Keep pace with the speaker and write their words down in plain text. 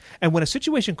And when a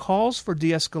situation calls for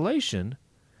de-escalation,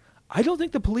 I don't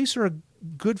think the police are a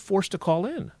good force to call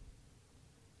in.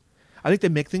 I think they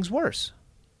make things worse.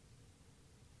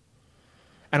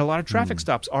 And a lot of traffic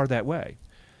stops are that way.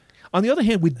 On the other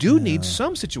hand, we do need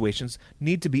some situations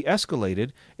need to be escalated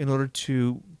in order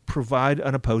to provide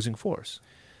an opposing force.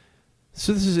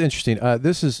 So this is interesting. I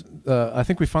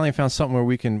think we finally found something where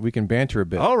we can banter a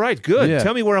bit. All right, good. Yeah.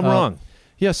 Tell me where I'm wrong.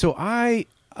 Yeah, so I'm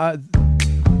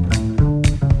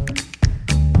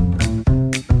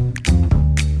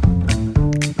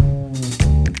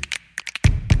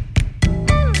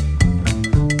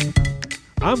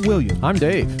William. I'm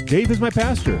Dave. Dave is my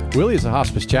pastor. Willie is a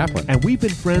hospice chaplain. And we've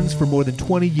been friends for more than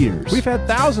 20 years. We've had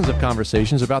thousands of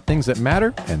conversations about things that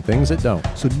matter and things that don't.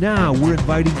 So now we're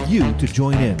inviting you to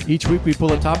join in. Each week we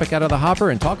pull a topic out of the hopper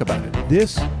and talk about it.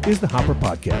 This is the Hopper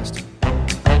Podcast.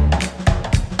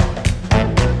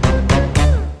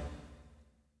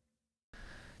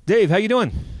 Dave, how you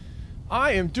doing?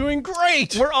 I am doing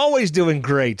great. We're always doing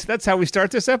great. That's how we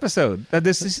start this episode,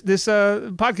 this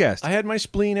podcast. I had my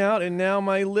spleen out, and now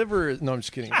my liver is... No, I'm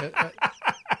just kidding.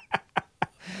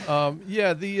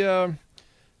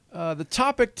 The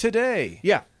topic today.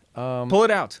 Yeah, pull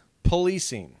it out.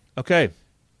 Policing. Okay.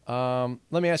 Let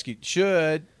me ask you,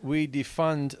 should we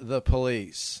defund the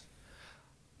police?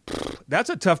 That's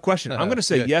a tough question. I'm going to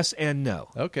say good. Yes and no.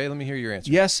 Okay, let me hear your answer.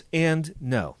 Yes and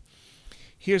no.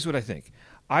 Here's what I think.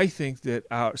 I think that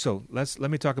let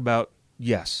me talk about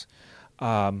yes.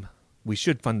 We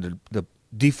should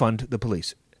defund the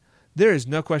police. There is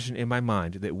no question in my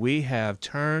mind that we have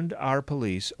turned our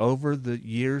police over the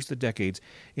years, the decades,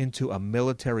 into a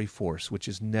military force, which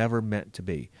is never meant to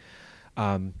be.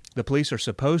 The police are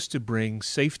supposed to bring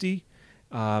safety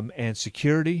and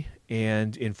security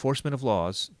and enforcement of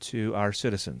laws to our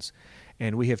citizens,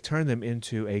 and we have turned them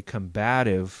into a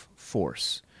combative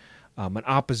force. An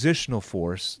oppositional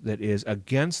force that is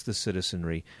against the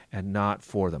citizenry and not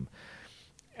for them.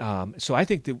 So I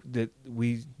think that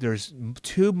there's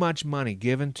too much money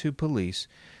given to police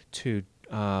to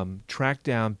track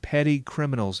down petty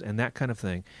criminals and that kind of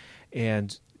thing.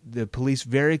 And the police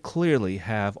very clearly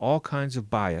have all kinds of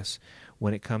bias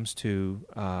when it comes to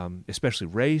especially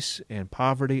race and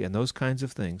poverty and those kinds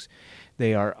of things.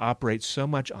 They operate so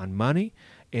much on money.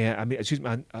 And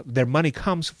their money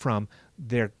comes from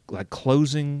their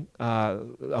closing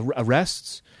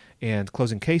arrests and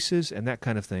closing cases and that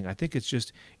kind of thing. I think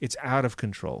it's out of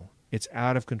control. It's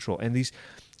out of control. And these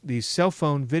cell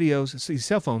phone videos, these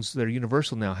cell phones that are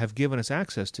universal now, have given us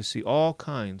access to see all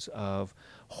kinds of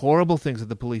horrible things that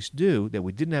the police do that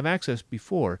we didn't have access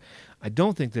before. I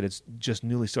don't think that it's just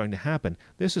newly starting to happen.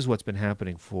 This is what's been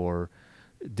happening for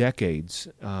decades,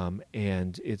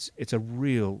 and it's a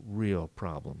real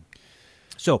problem.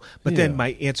 So, but then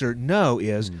my answer no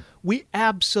is we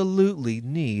absolutely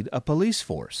need a police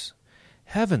force.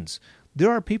 Heavens, there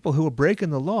are people who are breaking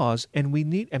the laws, and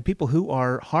people who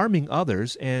are harming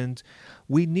others, and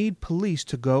we need police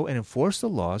to go and enforce the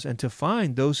laws and to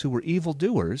find those who were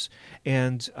evildoers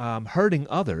and hurting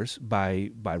others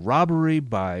by robbery,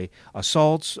 by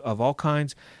assaults of all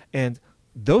kinds, and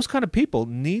those kind of people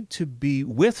need to be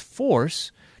with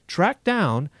force, tracked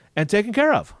down, and taken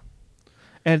care of.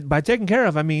 And by taken care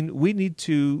of, I mean we need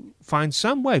to find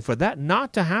some way for that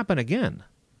not to happen again.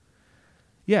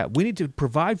 Yeah, we need to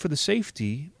provide for the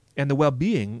safety and the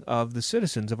well-being of the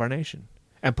citizens of our nation.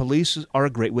 And police are a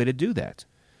great way to do that.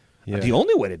 Yeah. The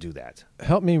only way to do that.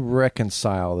 Help me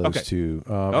reconcile those two.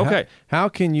 Okay. How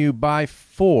can you, by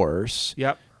force,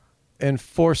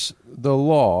 enforce the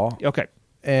law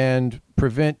and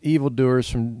prevent evildoers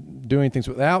from doing things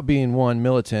without being, one,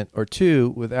 militant, or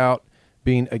two, without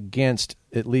being against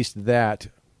at least that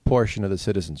portion of the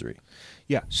citizenry?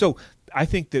 Yeah, so I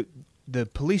think that the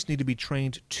police need to be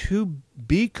trained to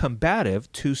be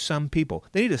combative to some people.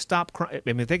 They need to stop crime.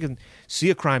 I mean, if they can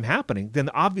see a crime happening, then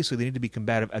obviously they need to be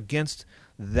combative against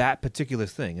that particular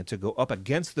thing and to go up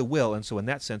against the will, and so in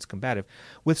that sense combative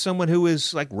with someone who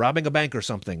is like robbing a bank or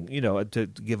something, to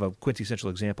give a quintessential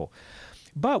example.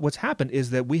 But what's happened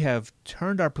is that we have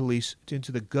turned our police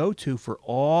into the go-to for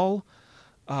all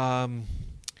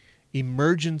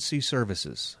emergency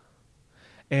services.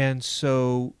 And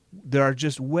so there are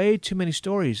just way too many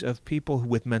stories of people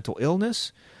with mental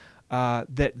illness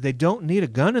that they don't need a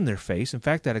gun in their face. In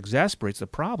fact, that exasperates the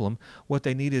problem. What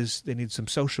they need is some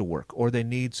social work, or or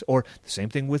the same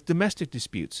thing with domestic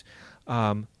disputes.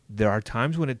 There are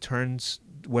times when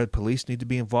where police need to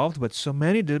be involved, but so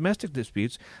many domestic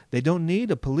disputes, they don't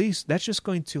need a police. That's just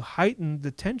going to heighten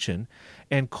the tension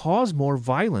and cause more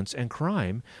violence and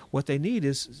crime. What they need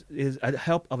is a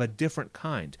help of a different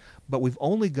kind. But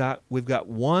we've got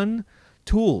one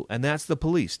tool, and that's the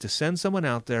police, to send someone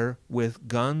out there with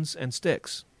guns and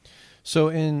sticks. So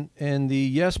in the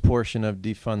yes portion of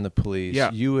defund the police,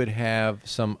 you would have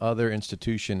some other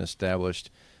institution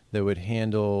established that would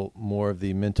handle more of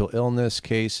the mental illness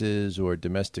cases or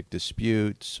domestic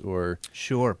disputes or...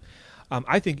 Sure.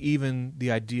 I think even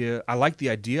the idea, I like the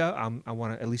idea, I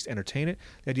want to at least entertain it,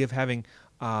 the idea of having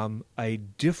a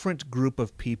different group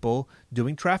of people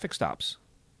doing traffic stops,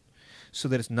 so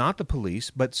that it's not the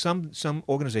police, but some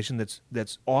organization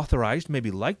that's authorized, maybe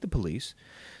like the police,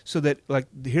 so that, like,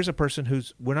 here's a person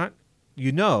who's, we're not,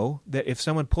 you know, that if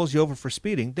someone pulls you over for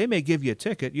speeding, they may give you a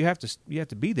ticket, you have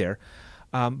to be there,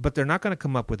 but they're not going to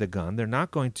come up with a gun, they're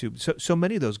not going to, so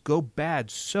many of those go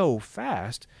bad so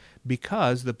fast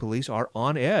because the police are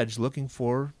on edge looking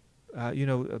for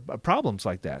problems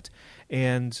like that.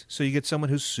 And so you get someone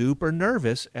who's super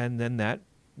nervous, and then that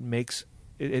makes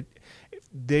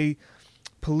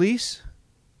police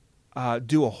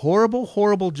do a horrible,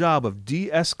 horrible job of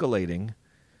de-escalating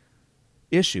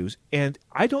issues, and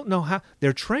I don't know how.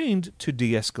 They're trained to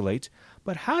de-escalate,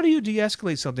 but how do you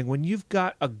de-escalate something when you've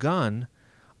got a gun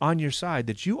on your side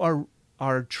that you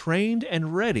are trained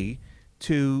and ready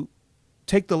to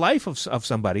take the life of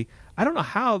somebody? I don't know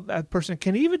how that person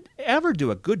can even ever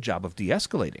do a good job of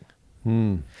de-escalating.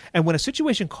 And when a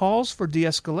situation calls for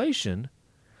de-escalation,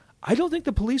 I don't think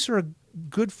the police are a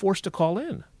good force to call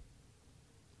in.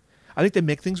 I think they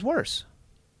make things worse.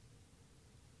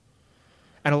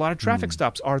 And a lot of traffic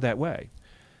stops are that way.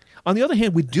 On the other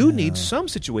hand, we do need some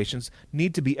situations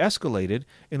need to be escalated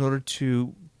in order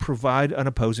to provide an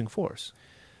opposing force.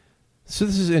 So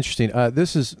this is interesting.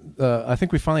 I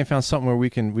think we finally found something where we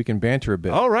can banter a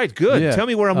bit. All right, good. Yeah. Tell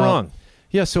me where I'm wrong.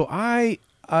 Yeah. So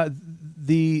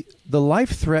the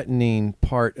life-threatening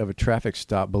part of a traffic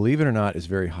stop, believe it or not, is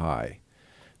very high.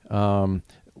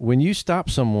 When you stop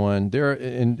someone,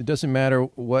 and it doesn't matter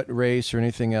what race or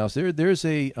anything else, there's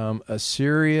a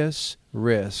serious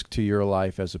risk to your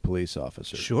life as a police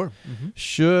officer. Sure. Mm-hmm.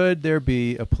 Should there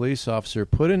be a police officer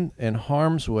put in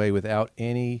harm's way without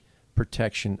any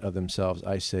protection of themselves?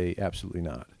 I say absolutely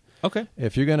not. Okay.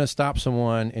 If you're going to stop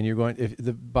someone and you're going,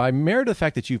 by merit of the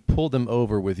fact that you've pulled them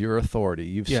over with your authority,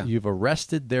 you've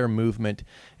arrested their movement,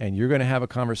 and you're going to have a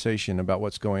conversation about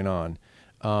what's going on,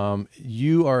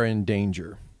 you are in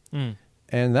danger.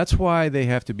 And that's why they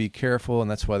have to be careful, and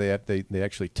that's why they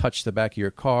actually touch the back of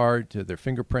your car. Their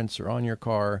fingerprints are on your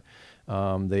car.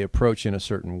 They approach in a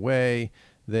certain way.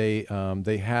 They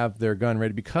have their gun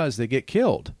ready because they get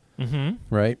killed. Mm-hmm.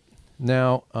 Right?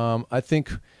 Now, I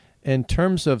think in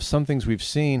terms of some things we've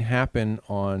seen happen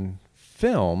on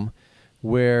film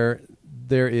where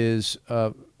there is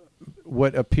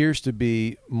what appears to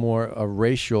be more a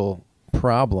racial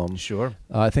problem. Sure.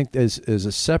 I think is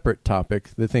a separate topic.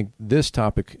 I think this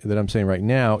topic that I'm saying right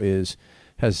now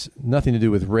has nothing to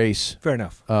do with race. Fair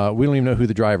enough. We don't even know who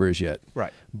the driver is yet.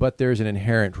 Right. But there's an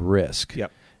inherent risk.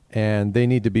 Yep. And they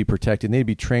need to be protected. They need to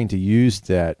be trained to use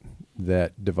that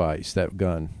device, that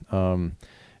gun.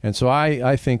 And so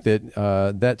I think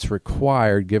that that's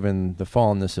required, given the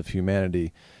fallenness of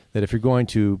humanity, that if you're going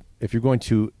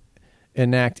to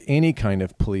enact any kind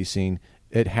of policing,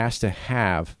 it has to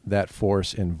have that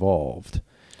force involved.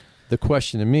 The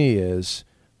question to me is,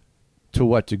 to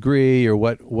what degree, or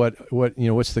what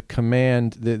what's the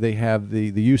command that they have?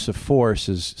 The use of force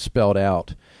is spelled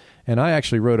out. And I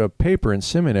actually wrote a paper in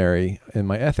seminary in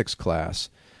my ethics class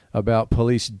about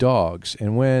police dogs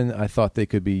and when I thought they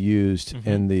could be used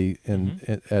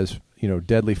as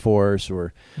deadly force,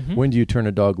 or when do you turn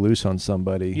a dog loose on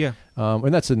somebody? Yeah.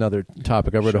 And that's another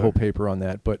topic. I wrote a whole paper on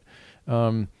that, but.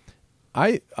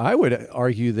 I would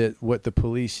argue that what the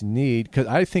police need, because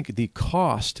I think the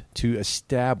cost to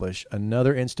establish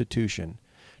another institution,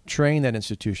 train that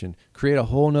institution, create a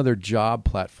whole other job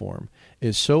platform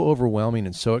is so overwhelming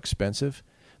and so expensive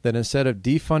that instead of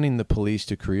defunding the police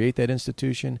to create that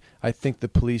institution, I think the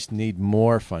police need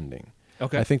more funding.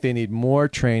 Okay. I think they need more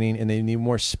training, and they need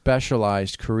more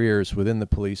specialized careers within the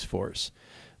police force.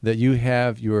 That you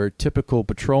have your typical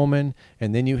patrolman,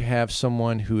 and then you have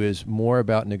someone who is more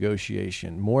about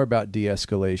negotiation, more about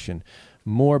de-escalation,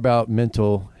 more about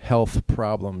mental health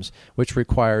problems, which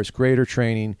requires greater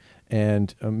training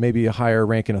and maybe a higher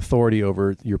rank and authority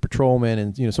over your patrolman,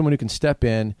 and someone who can step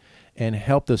in and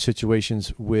help those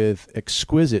situations with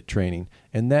exquisite training,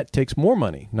 and that takes more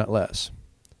money, not less.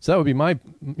 So that would be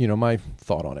my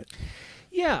thought on it.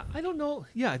 Yeah, I don't know.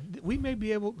 Yeah, we may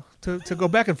be able to go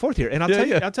back and forth here, and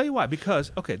I'll tell you why.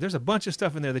 Because there's a bunch of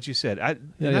stuff in there that you said.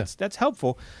 That's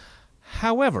helpful.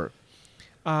 However,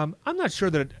 I'm not sure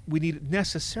that we need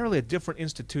necessarily a different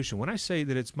institution. When I say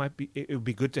that it would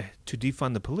be good to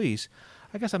defund the police,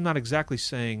 I guess I'm not exactly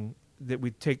saying that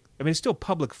we take, I mean, it's still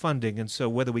public funding, and so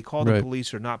whether we call them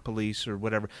police or not police or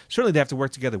whatever, certainly they have to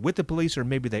work together with the police, or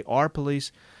maybe they are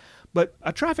police. But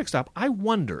a traffic stop, I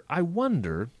wonder,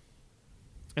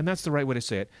 and that's the right way to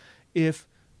say it, if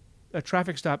a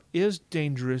traffic stop is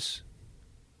dangerous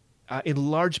in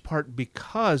large part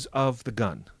because of the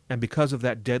gun and because of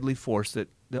that deadly force that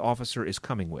the officer is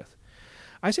coming with.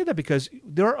 I say that because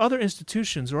there are other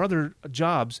institutions or other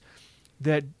jobs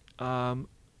that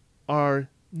are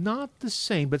not the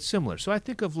same but similar. So I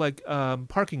think of like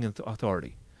parking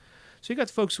authority. So you got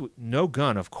folks with no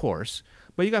gun, of course,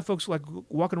 but you got folks like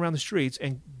walking around the streets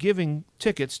and giving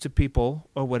tickets to people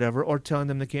or whatever, or telling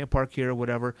them they can't park here or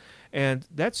whatever. And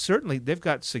that's certainly, they've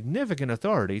got significant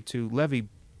authority to levy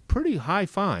pretty high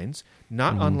fines,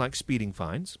 not unlike speeding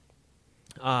fines.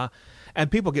 And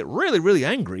people get really, really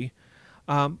angry.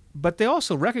 But they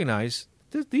also recognize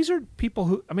these are people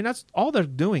who, I mean, that's all they're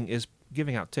doing is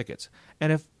giving out tickets.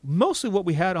 And if mostly what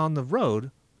we had on the road,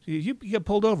 you get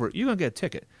pulled over, you're going to get a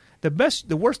ticket.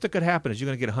 The worst that could happen is you're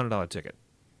going to get a $100 ticket.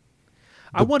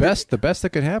 The best that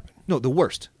could happen? No, the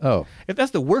worst. Oh. If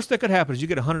that's the worst that could happen is you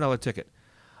get a $100 ticket.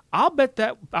 I'll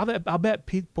bet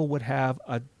people would have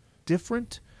a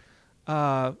different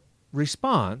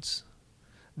response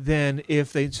than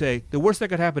if they'd say, the worst that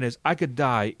could happen is I could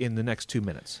die in the next 2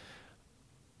 minutes.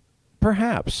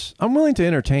 Perhaps. I'm willing to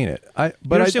entertain it.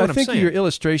 But I think your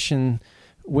illustration,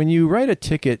 when you write a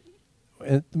ticket,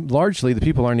 largely the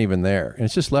people aren't even there, and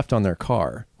it's just left on their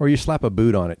car, or you slap a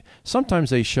boot on it.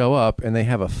 Sometimes they show up and they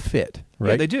have a fit,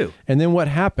 right? Yeah, they do. And then what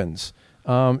happens?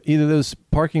 Either those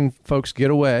parking folks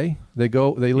get away, they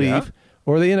leave,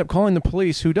 or they end up calling the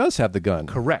police, who does have the gun.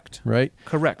 Correct. Right?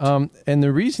 Correct. And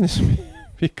the reason is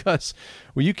because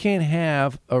you can't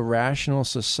have a rational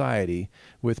society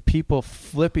with people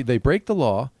flipping. They break the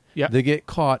law, they get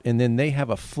caught, and then they have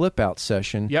a flip-out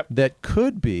session that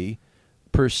could be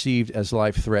perceived as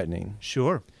life-threatening.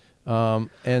 Sure.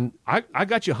 And I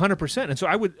got you 100%. And so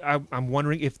I'm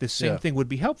wondering if the same thing would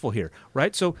be helpful here,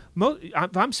 right? So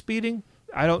if I'm speeding,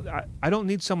 I don't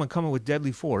need someone coming with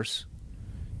deadly force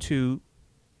to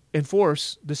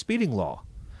enforce the speeding law.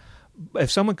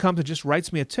 If someone comes and just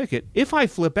writes me a ticket, if I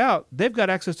flip out, they've got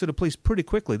access to the police pretty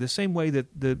quickly, the same way that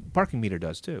the parking meter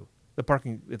does too. The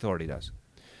parking authority does.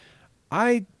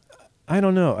 I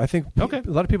don't know. I think a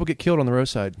lot of people get killed on the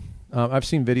roadside. I've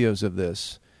seen videos of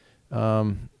this,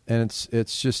 and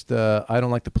it's just I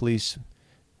don't like the police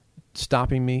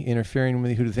stopping me, interfering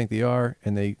with me, who do they think they are,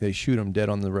 and they shoot them dead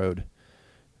on the road.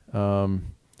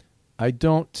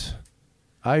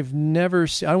 I've never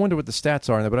seen, I wonder what the stats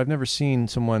are on that, but I've never seen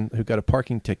someone who got a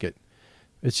parking ticket.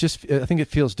 It's just, I think it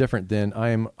feels different than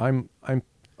I'm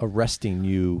arresting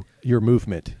you, your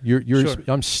movement. Sure.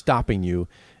 I'm stopping you.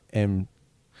 And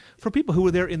for people who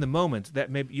were there in the moment, that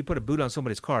maybe you put a boot on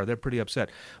somebody's car, they're pretty upset.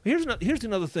 Here's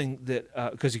another thing that,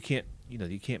 because you can't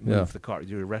move the car,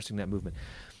 you're arresting that movement.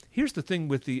 Here's the thing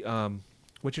with the,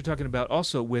 what you're talking about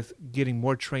also with getting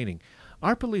more training.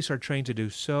 Our police are trained to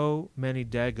do so many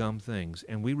daggum things,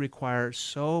 and we require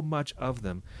so much of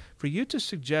them. For you to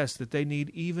suggest that they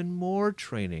need even more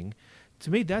training,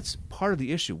 to me, that's part of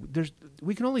the issue.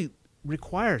 We can only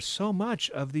require so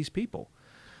much of these people.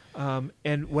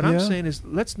 And what I'm saying is,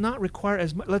 let's not require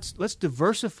as much. Let's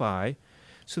diversify,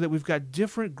 so that we've got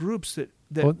different groups that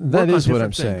that is what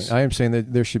I'm things. saying. I am saying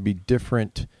that there should be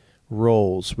different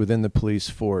roles within the police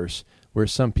force where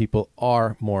some people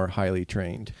are more highly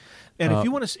trained. And if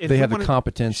you want to, they have the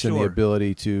competence and the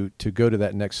ability to go to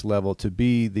that next level, to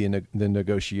be the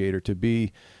negotiator, to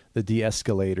be the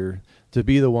de-escalator, to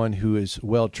be the one who is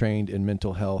well trained in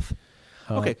mental health.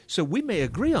 Okay, so we may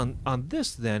agree on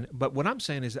this then, but what I'm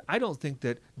saying is that I don't think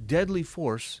that deadly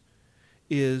force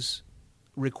is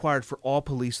required for all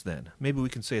police then. Maybe we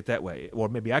can say it that way, or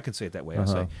maybe I can say it that way. I'll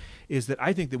say, is that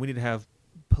I think that we need to have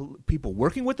people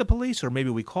working with the police, or maybe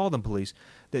we call them police,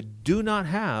 that do not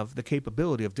have the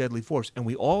capability of deadly force. And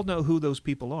we all know who those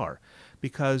people are,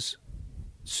 because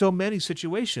so many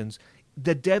situations,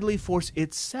 the deadly force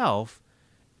itself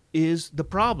is the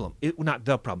problem. Not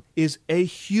the problem, is a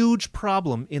huge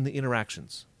problem in the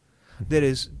interactions that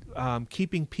is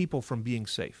keeping people from being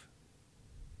safe.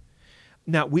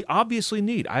 Now, we obviously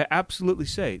need, I absolutely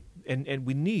say, and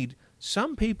we need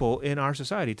some people in our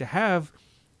society to have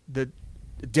the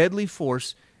deadly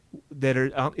force that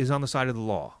is on the side of the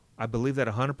law. I believe that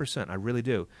 100%. I really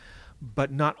do.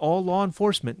 But not all law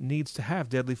enforcement needs to have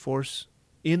deadly force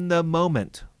in the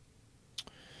moment,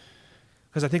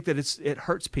 because I think that it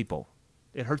hurts people.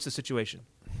 It hurts the situation.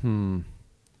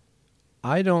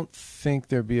 I don't think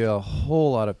there'd be a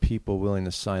whole lot of people willing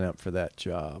to sign up for that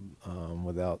job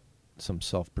without some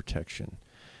self-protection.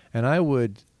 And I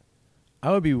would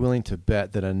be willing to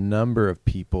bet that a number of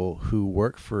people who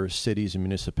work for cities and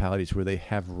municipalities where they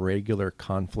have regular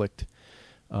conflict,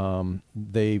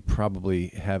 they probably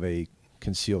have a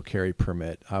concealed carry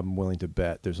permit. I'm willing to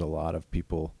bet there's a lot of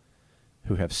people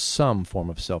who have some form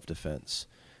of self-defense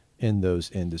in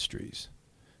those industries.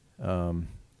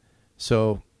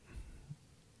 So,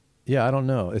 yeah, I don't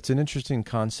know. It's an interesting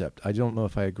concept. I don't know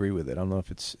if I agree with it. I don't know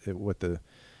if it's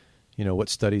what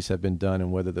studies have been done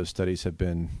and whether those studies have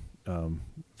been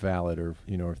valid or,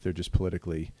 if they're just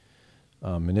politically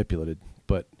manipulated.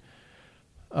 But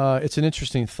it's an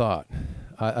interesting thought.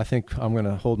 I think I'm going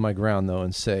to hold my ground, though,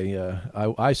 and say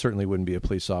I certainly wouldn't be a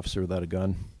police officer without a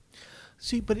gun.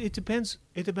 See, but it depends.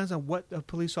 It depends on what a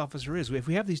police officer is. If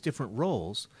we have these different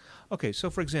roles, okay.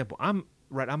 So, for example, I'm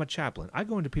a chaplain. I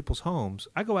go into people's homes.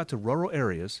 I go out to rural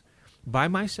areas by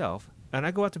myself, and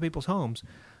I go out to people's homes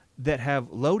that have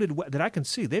that I can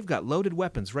see. They've got loaded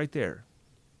weapons right there,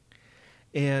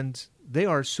 and they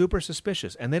are super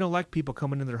suspicious, and they don't like people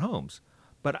coming in their homes.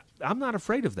 But I'm not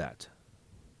afraid of that.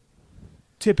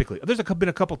 Typically, there's been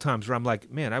a couple times where I'm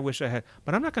like, man, I wish I had,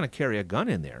 but I'm not going to carry a gun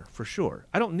in there for sure.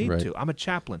 I don't need to. I'm a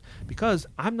chaplain because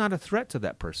I'm not a threat to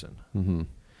that person. Mm-hmm.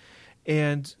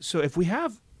 And so if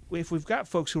we've got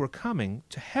folks who are coming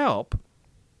to help,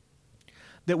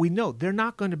 that we know they're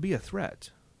not going to be a threat.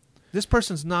 This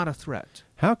person's not a threat.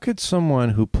 How could someone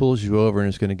who pulls you over and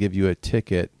is going to give you a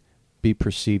ticket be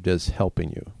perceived as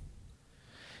helping you?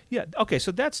 Yeah. Okay.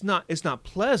 So it's not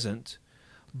pleasant,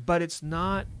 but it's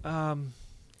not.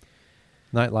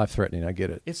 Not life-threatening, I get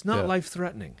it. It's not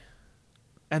life-threatening.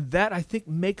 And that, I think,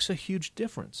 makes a huge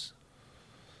difference.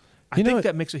 I think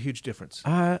that makes a huge difference.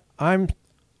 I'm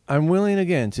willing,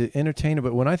 again, to entertain it,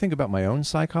 but when I think about my own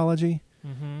psychology,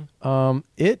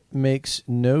 it makes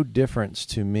no difference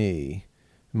to me,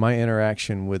 my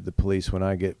interaction with the police when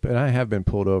and I have been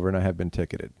pulled over and I have been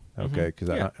ticketed, okay, because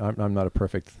I'm not a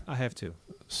perfect... I have too.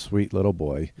 Sweet little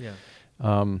boy. Yeah.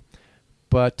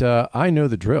 But I know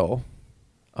the drill.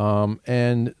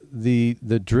 And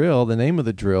the drill, the name of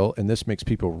the drill, and this makes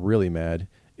people really mad,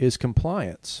 is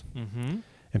compliance. Mm-hmm.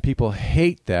 And people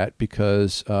hate that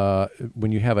because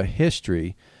when you have a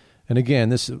history, and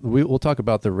again, we'll talk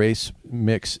about the race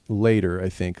mix later, I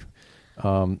think.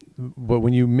 But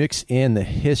when you mix in the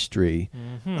history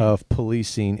of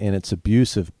policing and its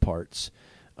abusive parts,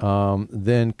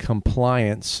 then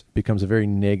compliance becomes a very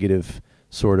negative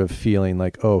sort of feeling,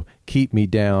 like, oh, keep me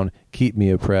down, keep me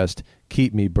oppressed,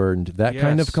 keep me burdened, that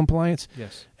kind of compliance.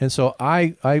 Yes. And so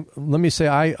I let me say,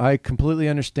 I completely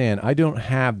understand. I don't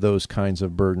have those kinds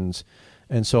of burdens.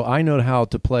 And so I know how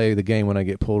to play the game when I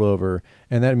get pulled over.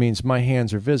 And that means my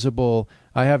hands are visible.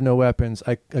 I have no weapons.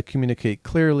 I communicate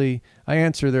clearly. I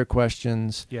answer their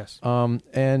questions. Yes.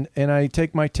 And I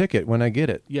take my ticket when I get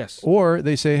it. Yes. Or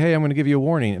they say, hey, I'm going to give you a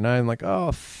warning. And I'm like,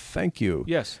 oh, thank you.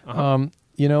 Yes. And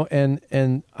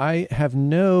I've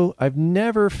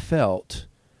never felt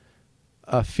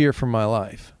a fear for my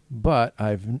life, but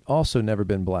I've also never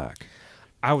been black.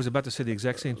 I was about to say the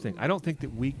exact same thing. I don't think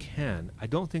that we can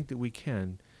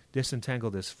disentangle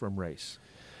this from race.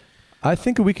 I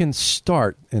think we can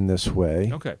start in this way.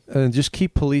 Okay. And just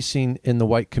keep policing in the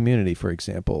white community, for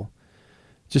example.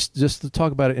 Just to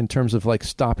talk about it in terms of like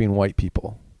stopping white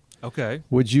people. Okay.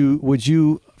 Would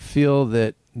you feel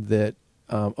that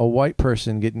a white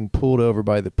person getting pulled over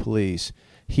by the police,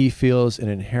 he feels an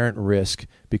inherent risk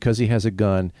because he has a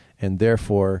gun, and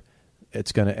therefore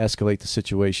it's going to escalate the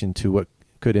situation to what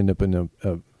could end up in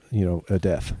a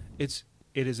death? It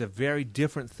is a very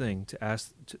different thing to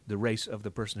ask the race of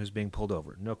the person who's being pulled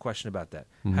over. No question about that.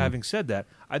 Mm-hmm. Having said that,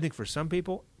 I think for some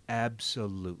people,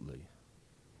 absolutely.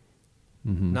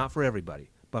 Mm-hmm. Not for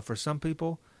everybody, but for some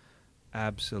people,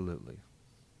 absolutely.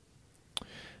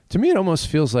 To me, it almost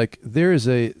feels like there is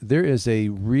a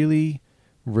really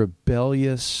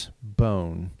rebellious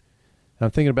bone. And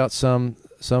I'm thinking about some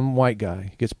white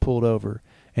guy gets pulled over,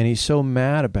 and he's so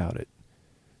mad about it.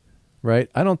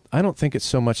 Right? I don't think it's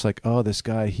so much like, oh, this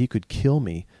guy, he could kill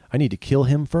me. I need to kill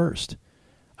him first.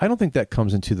 I don't think that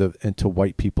comes into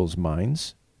white people's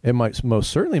minds. It most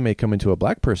certainly may come into a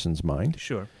black person's mind.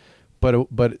 Sure. But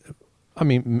I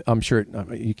mean, I'm sure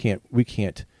we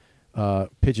can't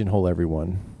pigeonhole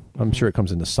everyone. I'm sure it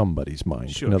comes into somebody's mind.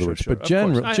 Sure, in other words, sure. but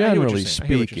generally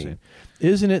speaking,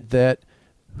 isn't it that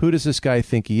who does this guy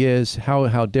think he is?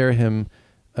 How dare him?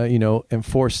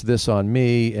 Enforce this on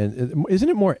me, and isn't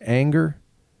it more anger?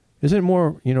 Isn't it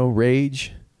more,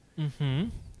 rage? Mm-hmm.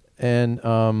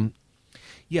 And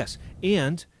yes,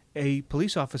 and a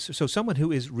police officer. So someone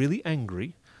who is really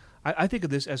angry. I think of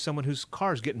this as someone whose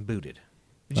car is getting booted.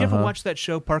 Did you ever watch that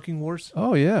show, Parking Wars?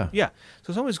 Oh, yeah. Yeah.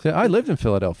 So someone's... I lived in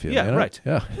Philadelphia. Yeah, man. right.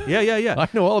 Yeah. Yeah. I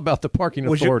know all about the parking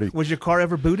authority. Was your car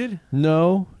ever booted?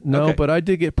 No, Okay. But I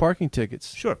did get parking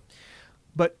tickets. Sure.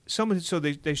 But so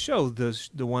they show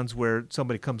the ones where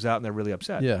somebody comes out and they're really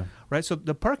upset. Yeah. Right? So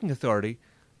the parking authority,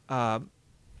 so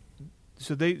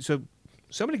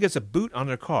somebody gets a boot on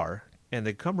their car and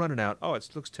they come running out, it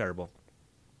looks terrible.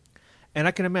 And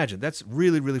I can imagine that's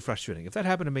really, really frustrating. If that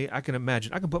happened to me, I can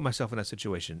put myself in that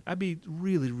situation. I'd be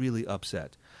really, really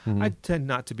upset. Mm-hmm. I tend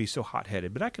not to be so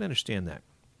hot-headed, but I can understand that.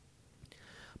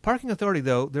 Parking authority,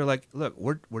 though, they're like, look,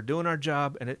 we're doing our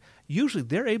job, and usually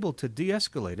they're able to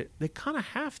de-escalate it. They kind of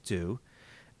have to,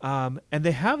 and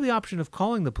they have the option of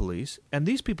calling the police, and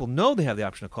these people know they have the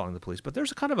option of calling the police, but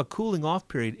there's a kind of a cooling-off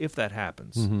period if that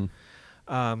happens.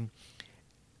 Mm-hmm.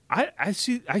 I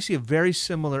see a very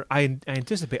similar. I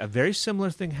anticipate a very similar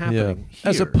thing happening here.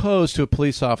 As opposed to a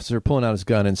police officer pulling out his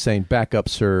gun and saying, "Back up,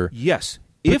 sir." Yes,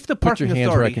 if the parking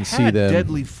authority had them.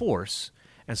 Deadly force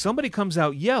and somebody comes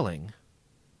out yelling,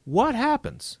 what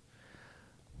happens?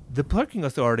 The parking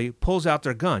authority pulls out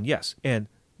their gun, yes, and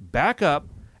back up,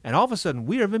 and all of a sudden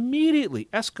we have immediately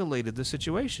escalated the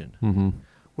situation. Mm-hmm.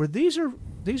 Where these are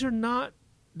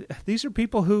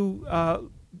people who.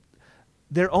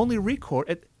 Their only recourse,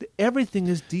 everything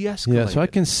is de-escalated. Yeah, so I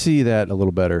can see that a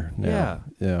little better now.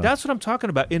 Yeah. That's what I'm talking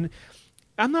about. And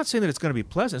I'm not saying that it's going to be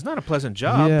pleasant. It's not a pleasant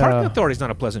job. Yeah. Parking authority is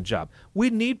not a pleasant job.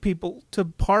 We need people to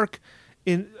park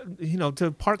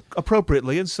to park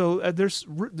appropriately, and so there's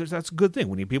that's a good thing.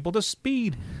 We need people to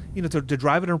speed, to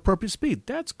drive at an appropriate speed.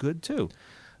 That's good too.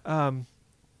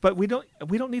 But we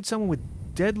don't need someone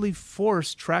with deadly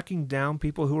force tracking down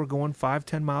people who are going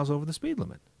 5-10 miles over the speed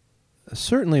limit.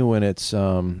 Certainly when it's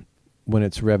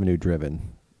revenue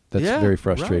driven, that's very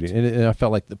frustrating. Right. And I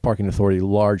felt like the parking authority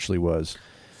largely was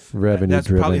revenue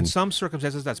driven. Probably in some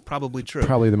circumstances that's probably true.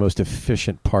 Probably the most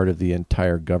efficient part of the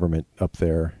entire government up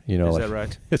there. Is that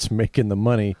right? It's making the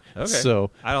money. Okay.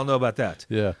 So I don't know about that.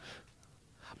 Yeah.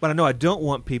 But I know I don't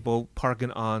want people parking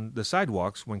on the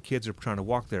sidewalks when kids are trying to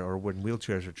walk there or when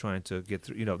wheelchairs are trying to get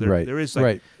through. There is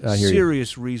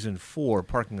serious reason for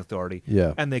parking authority,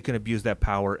 and they can abuse that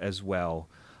power as well.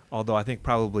 Although I think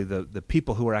probably the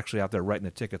people who are actually out there writing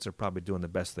the tickets are probably doing the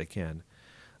best they can.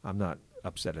 I'm not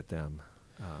upset at them.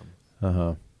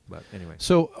 But anyway.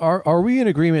 So are we in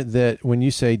agreement that when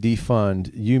you say defund,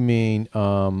 you mean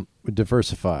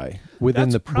diversify within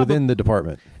the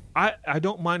department? I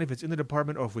don't mind if it's in the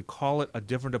department or if we call it a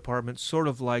different department, sort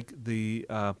of like the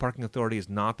parking authority is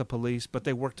not the police, but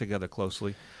they work together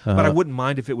closely. But I wouldn't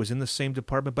mind if it was in the same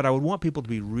department, but I would want people to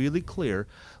be really clear,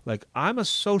 like I'm a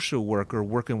social worker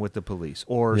working with the police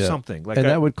or something. And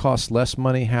that would cost less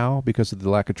money, how? Because of the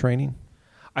lack of training?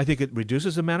 I think it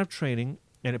reduces the amount of training,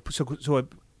 and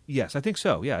yes, I think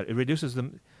so. Yeah, it reduces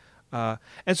them.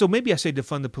 And so maybe I say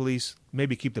defund the police,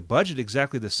 maybe keep the budget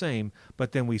exactly the same,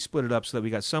 but then we split it up so that we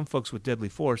got some folks with deadly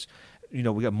force. We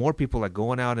got more people like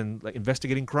going out and like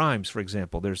investigating crimes, for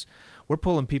example. We're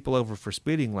pulling people over for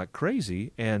speeding like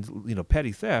crazy and,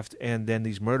 petty theft, and then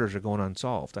these murders are going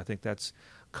unsolved. I think that's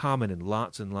common in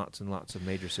lots and lots and lots of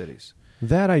major cities.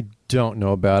 That I don't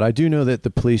know about. I do know that the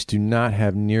police do not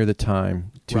have near the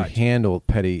time to handle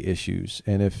petty issues.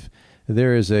 And if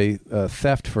there is a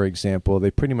theft, for example,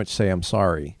 they pretty much say, "I'm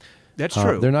sorry." That's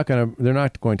true. They're not going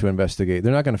to investigate.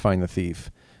 They're not going to find the thief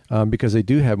because they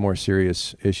do have more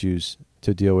serious issues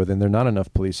to deal with, and there are not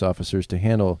enough police officers to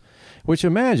handle. Which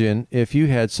imagine if you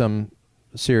had some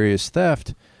serious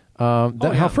theft,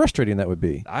 how frustrating that would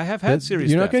be. I have had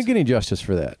serious. You're not going to get any justice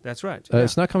for that. That's right.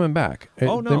 It's not coming back.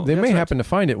 They may happen to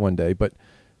find it one day, but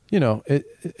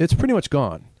it's pretty much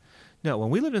gone. No,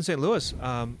 when we lived in St. Louis,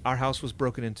 our house was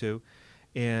broken into,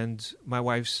 and my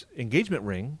wife's engagement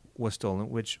ring was stolen,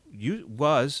 which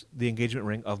was the engagement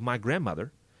ring of my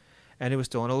grandmother, and it was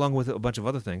stolen along with a bunch of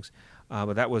other things.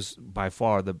 But that was by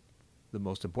far the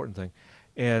most important thing.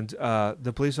 And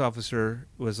the police officer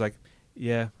was like,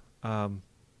 "Yeah,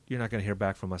 you're not going to hear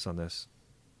back from us on this."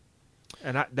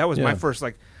 And that was my first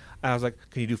I was like,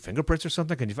 "Can you do fingerprints or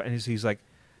something? Can you?" And he's like,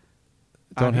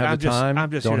 "Don't have the time. I'm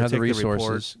just don't here have to the take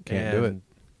resources. Can't do it."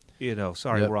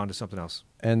 Sorry, we're on to something else.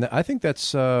 And I think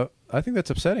that's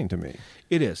upsetting to me.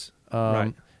 It is.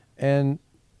 Right.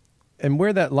 And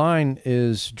where that line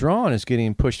is drawn is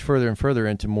getting pushed further and further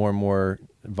into more and more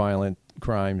violent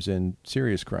crimes and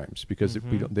serious crimes because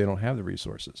they don't have the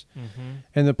resources. Mm-hmm.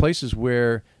 And the places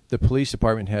where the police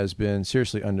department has been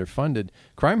seriously underfunded,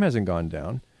 crime hasn't gone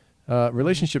down.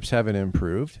 Relationships haven't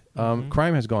improved.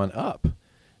 Crime has gone up.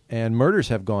 and murders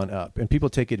have gone up, and people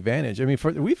take advantage. I mean,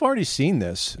 we've already seen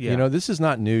this. Yeah. You know, this is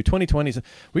not new. 2020,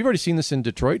 we've already seen this in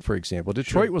Detroit, for example.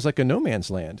 Detroit was like a no man's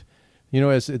land. You know,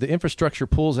 as the infrastructure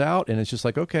pulls out, and it's just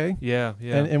like, okay. Yeah.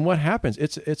 And what happens?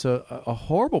 It's a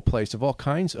horrible place of all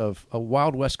kinds of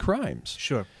Wild West crimes.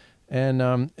 Sure.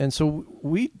 And so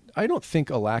I don't think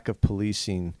a lack of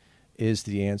policing is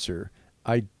the answer.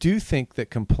 I do think that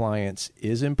compliance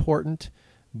is important,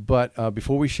 but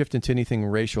before we shift into anything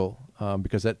racial,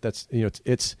 because that's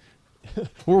it's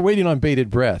we're waiting on bated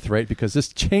breath, right? Because this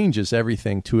changes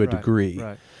everything to a degree.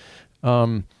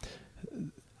 Right.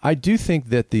 I do think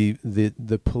that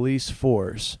the police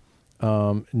force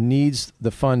needs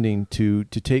the funding to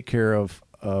take care of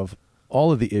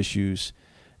all of the issues,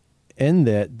 and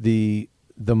that the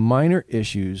minor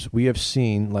issues we have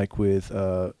seen, like with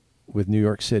New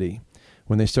York City,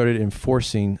 when they started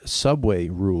enforcing subway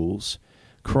rules,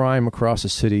 crime across the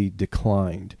city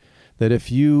declined. That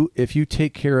if you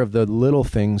take care of the little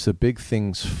things, the big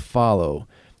things follow.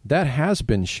 That has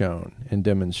been shown and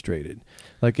demonstrated.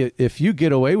 Like if you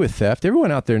get away with theft,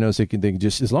 everyone out there knows they can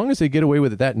just, as long as they get away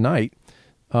with it that night,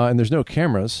 and there's no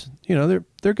cameras,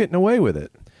 they're getting away with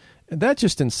it. And that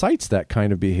just incites that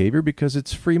kind of behavior because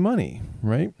it's free money,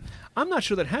 right? I'm not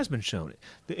sure that has been shown.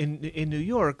 In New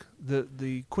York,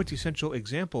 the quintessential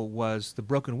example was the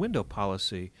broken window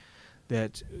policy.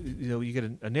 That you get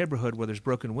a neighborhood where there's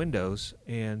broken windows,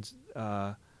 and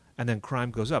then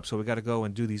crime goes up. So we got to go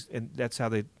and do these, and that's how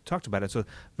they talked about it. So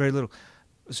very little.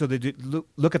 So they do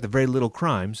look at the very little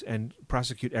crimes and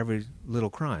prosecute every little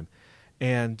crime.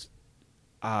 And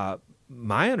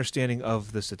my understanding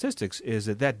of the statistics is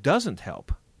that doesn't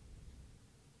help.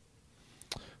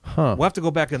 Huh. We'll have to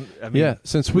go back and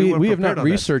since we have not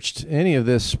researched any of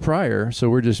this prior, so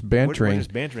we're just bantering. We're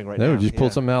just bantering right now. We just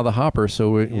pulled something out of the hopper, so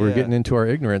we're getting into our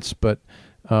ignorance. But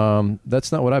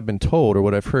that's not what I've been told or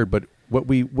what I've heard. But what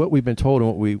we've been told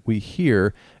and what we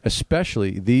hear,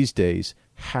 especially these days,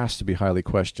 has to be highly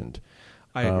questioned.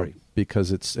 I agree,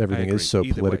 because everything is so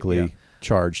politically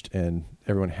charged, and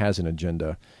everyone has an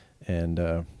agenda,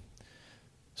 and.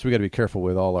 So we got to be careful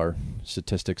with all our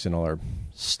statistics and all our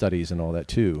studies and all that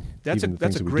too. That's a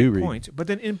great point. But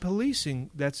then in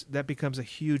policing, that becomes a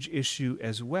huge issue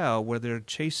as well, where they're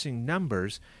chasing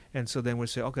numbers, and so then we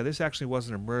say, okay, this actually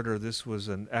wasn't a murder, this was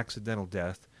an accidental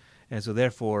death, and so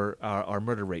therefore our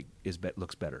murder rate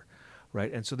looks better,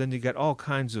 right? And so then you got all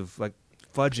kinds of like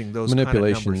fudging those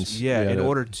manipulations, kind of numbers, in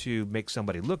order to make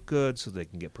somebody look good, so they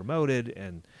can get promoted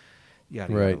and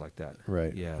yada like that.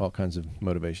 Right. Yeah. All kinds of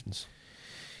motivations.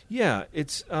 Yeah,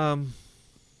 it's I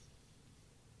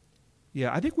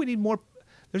think we need more.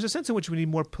 There's a sense in which we need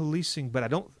more policing, but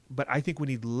I think we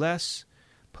need less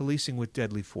policing with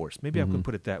deadly force. Maybe I could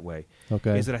put it that way.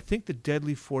 Okay. Is that I think the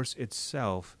deadly force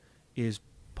itself is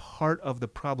part of the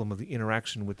problem of the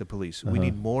interaction with the police. We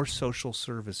need more social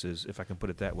services, if I can put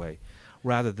it that way,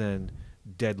 rather than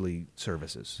deadly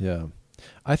services. Yeah.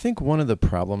 I think one of the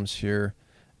problems here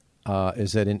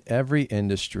is that in every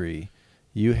industry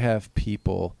you have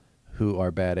people who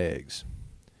are bad eggs.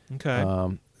 Okay.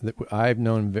 I've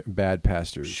known bad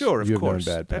pastors. Sure, of course.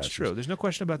 Known bad That's pastors. true. There's no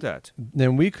question about that.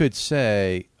 Then we could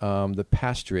say the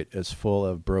pastorate is full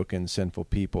of broken, sinful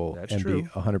people. That's and true. Be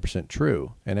 100%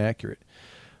 true and accurate.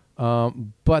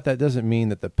 But that doesn't mean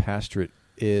that the pastorate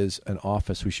is an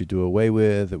office we should do away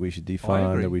with, that we should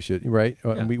defund, that we should, right?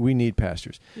 Yeah. We need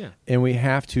pastors. Yeah. And we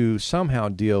have to somehow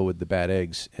deal with the bad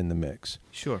eggs in the mix.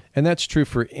 Sure. And that's true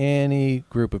for any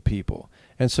group of people.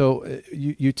 And so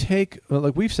you take,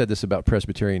 like we've said this about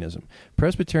Presbyterianism.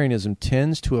 Presbyterianism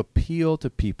tends to appeal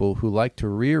to people who like to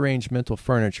rearrange mental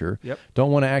furniture, don't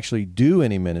want to actually do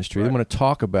any ministry. They want to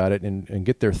talk about it and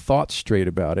get their thoughts straight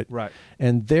about it. Right.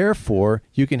 And therefore,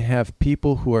 you can have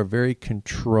people who are very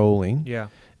controlling. Yeah.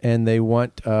 And they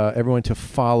want everyone to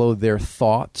follow their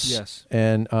thoughts. Yes.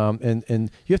 And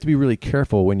you have to be really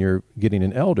careful when you're getting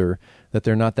an elder that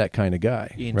they're not that kind of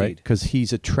guy. Indeed. Right? Because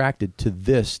he's attracted to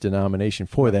this denomination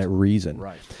for that reason.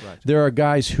 Right. There are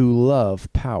guys who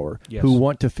love power, who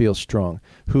want to feel strong,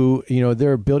 who,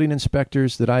 there are building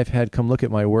inspectors that I've had come look at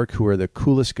my work who are the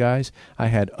coolest guys. I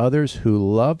had others who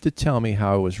loved to tell me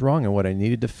how I was wrong and what I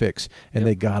needed to fix, and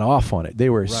they got off on it. They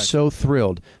were so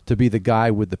thrilled to be the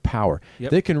guy with the power.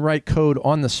 They can write code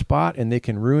on the spot, and they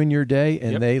can ruin your day,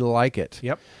 and they like it.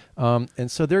 And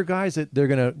so they're guys that they're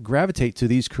going to gravitate to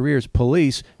these careers,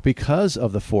 police, because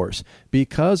of the force,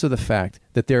 because of the fact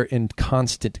that they're in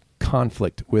constant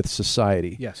conflict with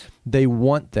society. Yes. They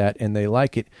want that and they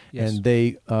like it. Yes.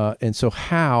 And so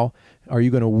how are you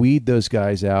going to weed those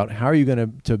guys out? How are you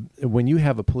going to when you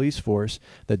have a police force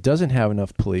that doesn't have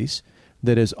enough police,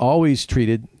 that is always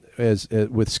treated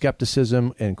with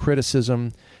skepticism and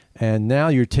criticism, and now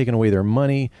you're taking away their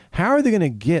money. How are they going to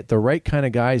get the right kind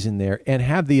of guys in there and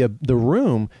have the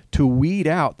room to weed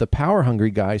out the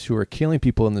power-hungry guys who are killing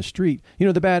people in the street?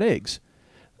 The bad eggs.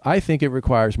 I think it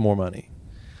requires more money.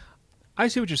 I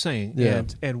see what you're saying,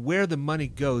 and where the money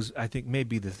goes, I think may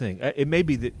be the thing. It may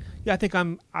be that. Yeah, I think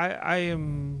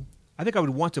I think I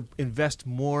would want to invest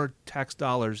more tax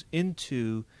dollars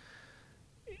into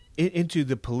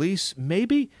the police,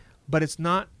 maybe, but it's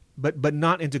not. But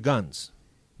not into guns.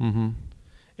 Mm-hmm.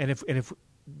 And if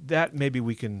that, maybe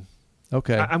we can.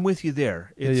 Okay, I'm with you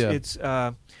there. It's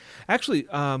actually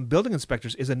building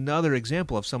inspectors is another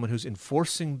example of someone who's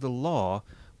enforcing the law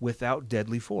without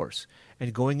deadly force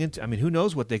and going into. I mean, who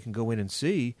knows what they can go in and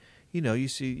see? You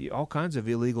see all kinds of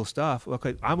illegal stuff.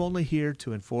 Okay, I'm only here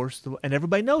to enforce the law, and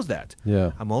everybody knows that.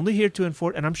 Yeah, I'm only here to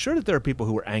enforce, and I'm sure that there are people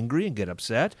who are angry and get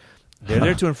upset. They're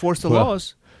there to enforce the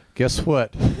laws. Guess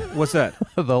what? What's that?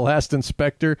 The last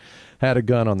inspector had a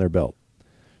gun on their belt.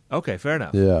 Okay, fair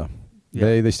enough. Yeah.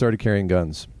 They started carrying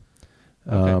guns.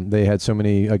 Okay. They had so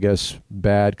many, I guess,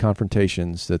 bad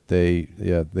confrontations that they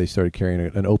started carrying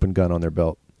an open gun on their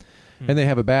belt. And they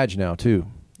have a badge now too.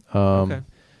 Okay.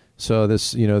 So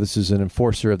this is an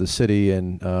enforcer of the city,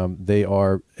 and they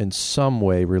are in some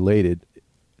way related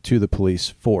to the police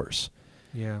force.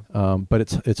 Yeah. But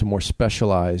it's a more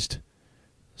specialized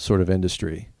sort of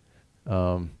industry.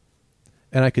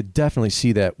 And I could definitely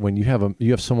see that when you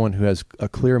have someone who has a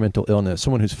clear mental illness,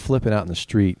 someone who's flipping out in the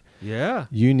street. Yeah.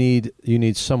 You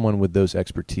need someone with those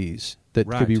expertise that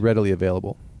could be readily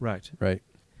available. Right. Right.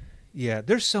 Yeah,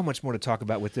 there's so much more to talk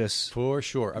about with this. For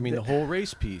sure. I mean, the whole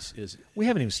race piece is we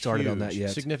haven't even started huge, on that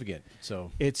yet. Significant.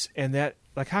 So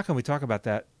how can we talk about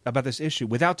this issue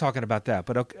without talking about that?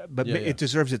 But it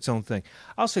deserves its own thing.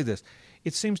 I'll say this: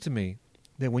 it seems to me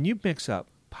that when you mix up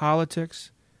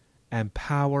politics and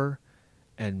power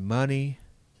and money,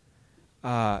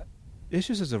 this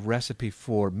just is a recipe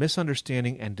for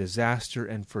misunderstanding and disaster,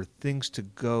 and for things to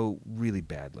go really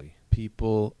badly.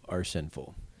 People are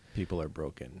sinful. People are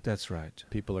broken. That's right.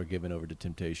 People are given over to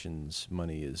temptations.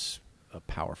 Money is a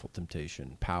powerful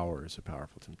temptation. Power is a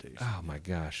powerful temptation. Oh my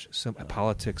gosh!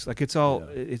 Politics, like it's all.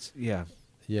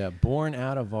 Yeah, born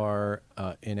out of our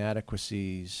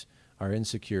inadequacies, our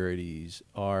insecurities,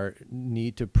 our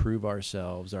need to prove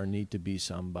ourselves, our need to be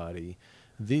somebody.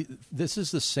 This is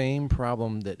the same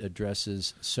problem that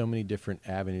addresses so many different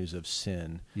avenues of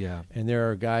sin. Yeah. And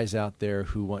there are guys out there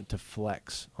who want to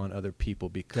flex on other people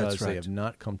because they have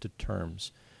not come to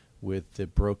terms with the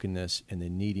brokenness and the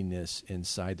neediness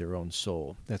inside their own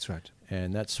soul. That's right.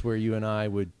 And that's where you and I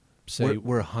would say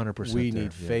we're 100% we there.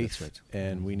 need faith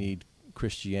and we need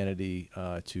Christianity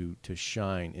to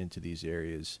shine into these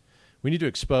areas. We need to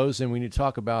expose them. We need to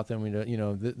talk about them. We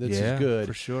know, this is good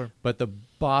for sure. But the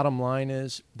bottom line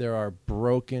is there are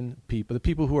broken people. The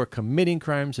people who are committing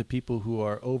crimes, the people who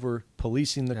are over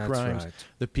policing the crimes,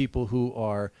 the people who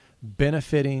are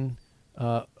benefiting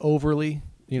overly.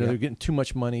 They're getting too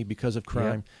much money because of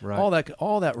crime. Yeah, right.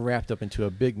 All that wrapped up into a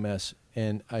big mess.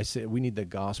 And I say we need the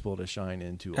gospel to shine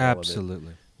into all Absolutely.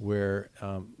 of it. Where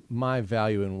my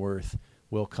value and worth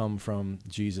will come from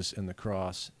Jesus and the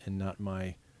cross, and not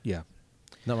my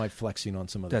flexing on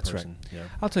some other person. That's right. Yeah.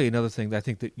 I'll tell you another thing that I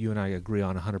think that you and I agree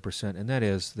on 100%, and that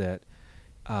is that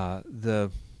the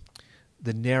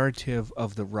narrative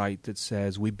of the right that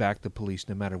says we back the police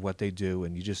no matter what they do,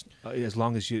 and you just as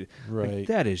long as you like,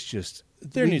 that is just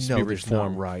there needs to be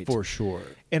reform, right for sure.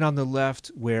 And on the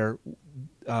left, where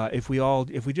if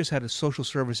we just had a social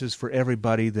services for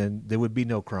everybody, then there would be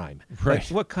no crime. Right. Like,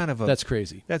 what kind of that's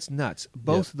crazy. That's nuts.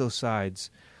 Both of those sides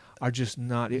are just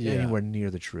not anywhere near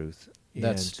the truth.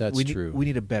 That's true. We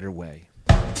need a better way.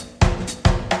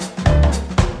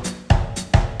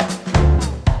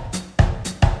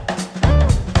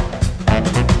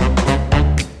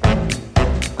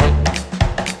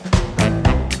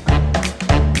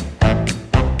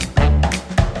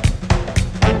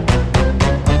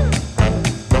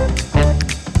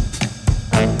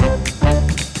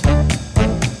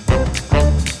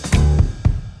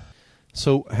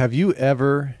 So, have you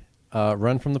ever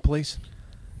run from the police?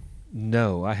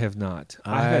 No, I have not.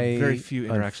 I've had very few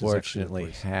interactions.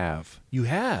 Unfortunately, have. You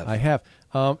have? I have.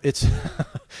 It's.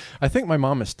 I think my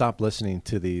mom has stopped listening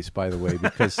to these, by the way,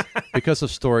 because of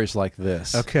stories like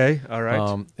this. Okay, all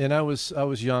right. And I was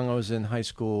young. I was in high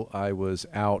school. I was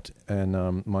out,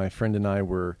 and my friend and I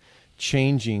were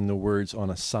changing the words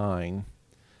on a sign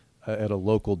at a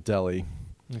local deli.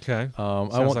 Okay. I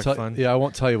won't fun. Yeah, I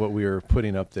won't tell you what we were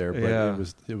putting up there, but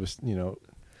it was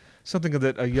something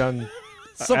that a young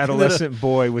adolescent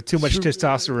boy with too much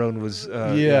testosterone was.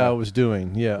 Was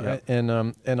doing. Yeah. And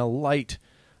a light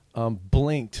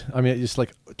blinked. I mean, it just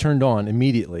like turned on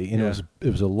immediately, and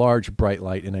it was a large bright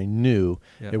light, and I knew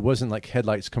it wasn't like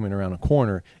headlights coming around a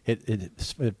corner.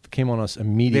 It came on us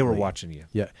immediately. They were watching you.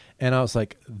 Yeah, and I was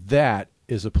like, that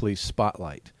is a police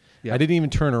spotlight. I didn't even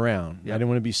turn around. I didn't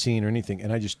want to be seen or anything,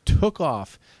 and I just took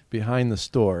off behind the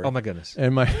store. Oh my goodness!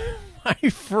 And my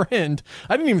friend,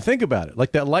 I didn't even think about it.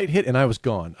 Like that light hit, and I was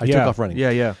gone. I took off running.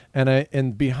 Yeah.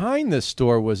 And behind this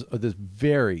store was this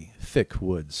very thick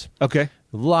woods. Okay.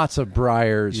 Lots of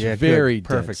briars. Very dense.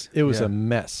 Perfect. It was a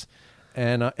mess,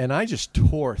 and I just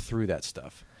tore through that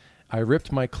stuff. I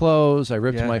ripped my clothes. I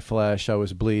ripped my flesh. I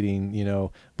was bleeding,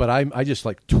 but I just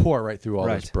like tore right through all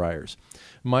those briars.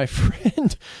 My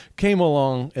friend came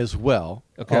along as well,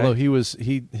 although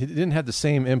he didn't have the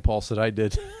same impulse that I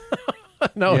did.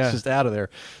 No, it's just out of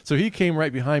there. So he came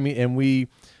right behind me, and we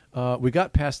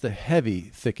got past the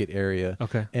heavy thicket area,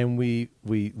 and we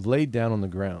laid down on the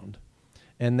ground.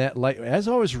 And that light, as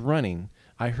I was running,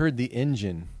 I heard the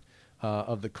engine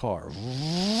of the car,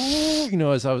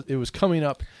 as it was coming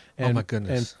up, and, oh my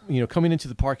goodness, and coming into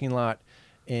the parking lot.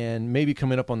 And maybe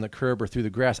coming up on the curb or through the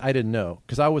grass. I didn't know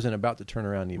because I wasn't about to turn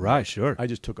around even. Right, sure. I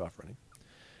just took off running.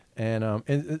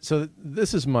 And so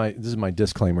this is my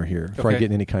disclaimer here before I get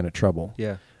in any kind of trouble.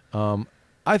 Yeah.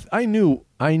 I knew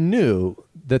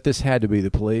that this had to be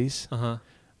the police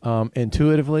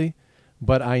intuitively,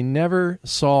 but I never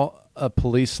saw a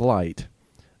police light.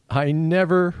 I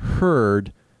never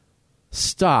heard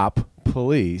 "stop,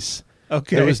 police."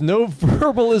 Okay. There was no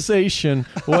verbalization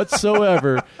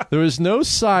whatsoever. There was no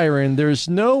siren. There's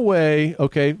no way.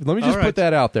 Okay, let me just put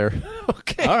that out there.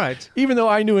 Okay. All right. Even though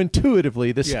I knew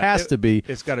intuitively this has to be,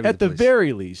 it's got to be at the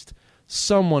very least,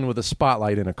 someone with a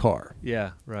spotlight in a car.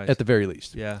 Yeah, right. At the very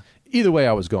least. Yeah. Either way,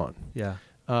 I was gone. Yeah.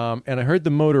 And I heard the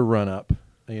motor run up,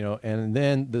 and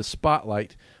then the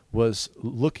spotlight was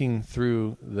looking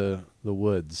through the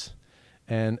woods.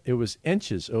 And it was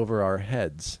inches over our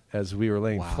heads as we were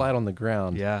laying flat on the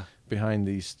ground behind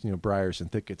these briars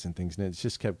and thickets and things. And it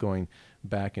just kept going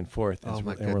back and forth. Oh,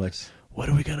 my goodness. And we're like, what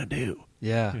are we going to do?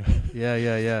 Yeah.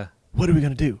 What are we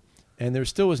going to do? And there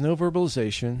still was no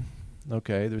verbalization.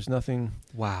 Okay, there's nothing.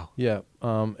 Wow. Yeah.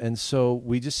 And so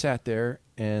we just sat there,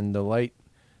 and the light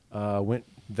went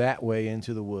that way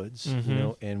into the woods,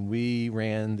 and we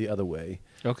ran the other way.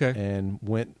 Okay. And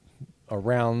went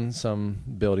around some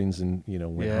buildings and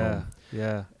went home.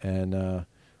 And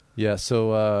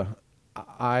so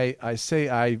I say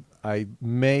I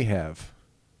may have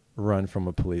run from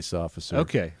a police officer.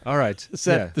 Okay, all right.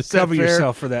 Cover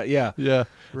yourself for that. Yeah,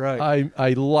 right. I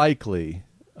likely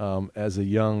as a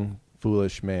young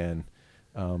foolish man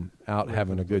out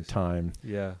having a good time.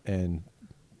 Yeah, and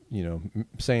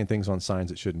saying things on signs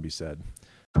that shouldn't be said.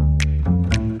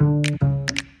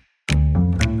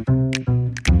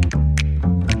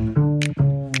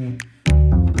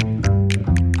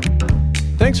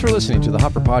 Thanks for listening to the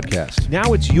Hopper Podcast.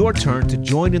 Now it's your turn to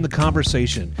join in the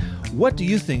conversation. What do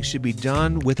you think should be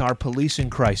done with our policing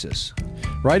crisis?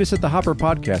 Write us at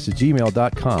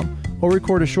thehopperpodcast@gmail.com or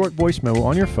record a short voice memo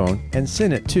on your phone and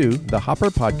send it to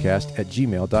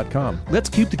thehopperpodcast@gmail.com. Let's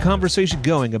keep the conversation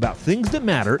going about things that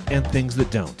matter and things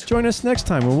that don't. Join us next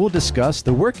time when we'll discuss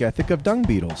the work ethic of dung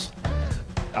beetles.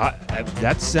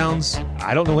 That sounds...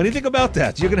 I don't know anything about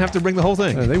that. You're going to have to bring the whole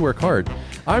thing. They work hard.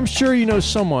 I'm sure you know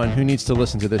someone who needs to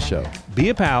listen to this show. Be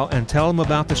a pal and tell them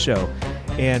about the show.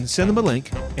 And send them a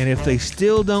link. And if they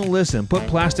still don't listen, put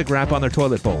plastic wrap on their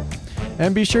toilet bowl.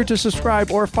 And be sure to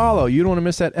subscribe or follow. You don't want to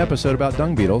miss that episode about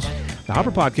dung beetles. The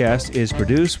Hopper Podcast is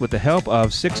produced with the help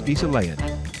of 6 Diesel Land.